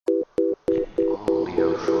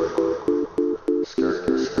Scorpio short, skirt,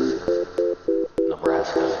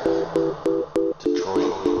 Nebraska,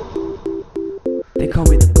 Detroit. They call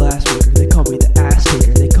me the glass maker, they call me the ass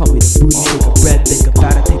taker, they call me the booty shaker. Red, think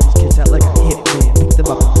about it, take these kids out like a hitman. Pick them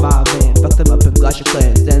up in my van, fuck them up in Clash of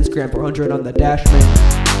Clans, then scram 400 on the dash man.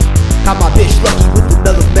 Got my bitch lucky with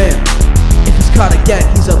another man. If he's caught again,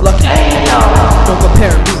 he's unlucky. Don't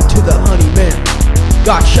compare me to the honey man.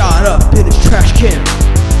 Got shot up in his trash can.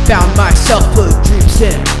 Found myself full of dreams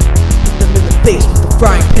in. Hit them in the face with the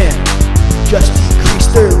frying pan. Just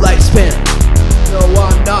decreased their lifespan. No,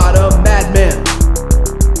 I'm not a madman.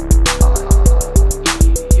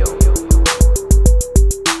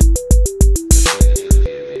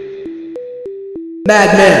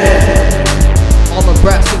 Madman. All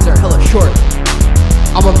Nebraskans are hella short.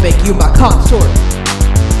 I'ma make you my consort.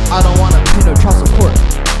 I don't wanna pay no child support.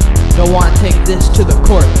 Don't wanna take this to the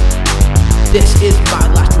court. This is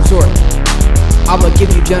my last resort. I'ma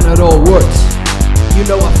give you genital warts. You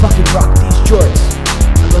know I fucking rock these jorts.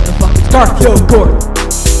 I love the fucking Garfield Gort.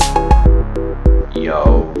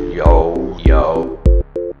 Yo, yo, yo.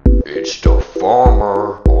 It's the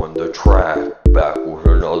farmer on the track, back with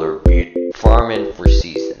another beat. Farming for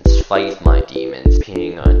seasons, fight my demons,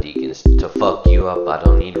 peeing on deacons. To fuck you up, I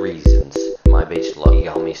don't need reasons. My bitch lucky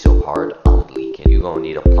got me so hard, I'm leaking. You gon'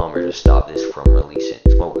 need a plumber to stop this from releasing.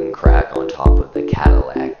 Smoking crack on top of the Cadillac.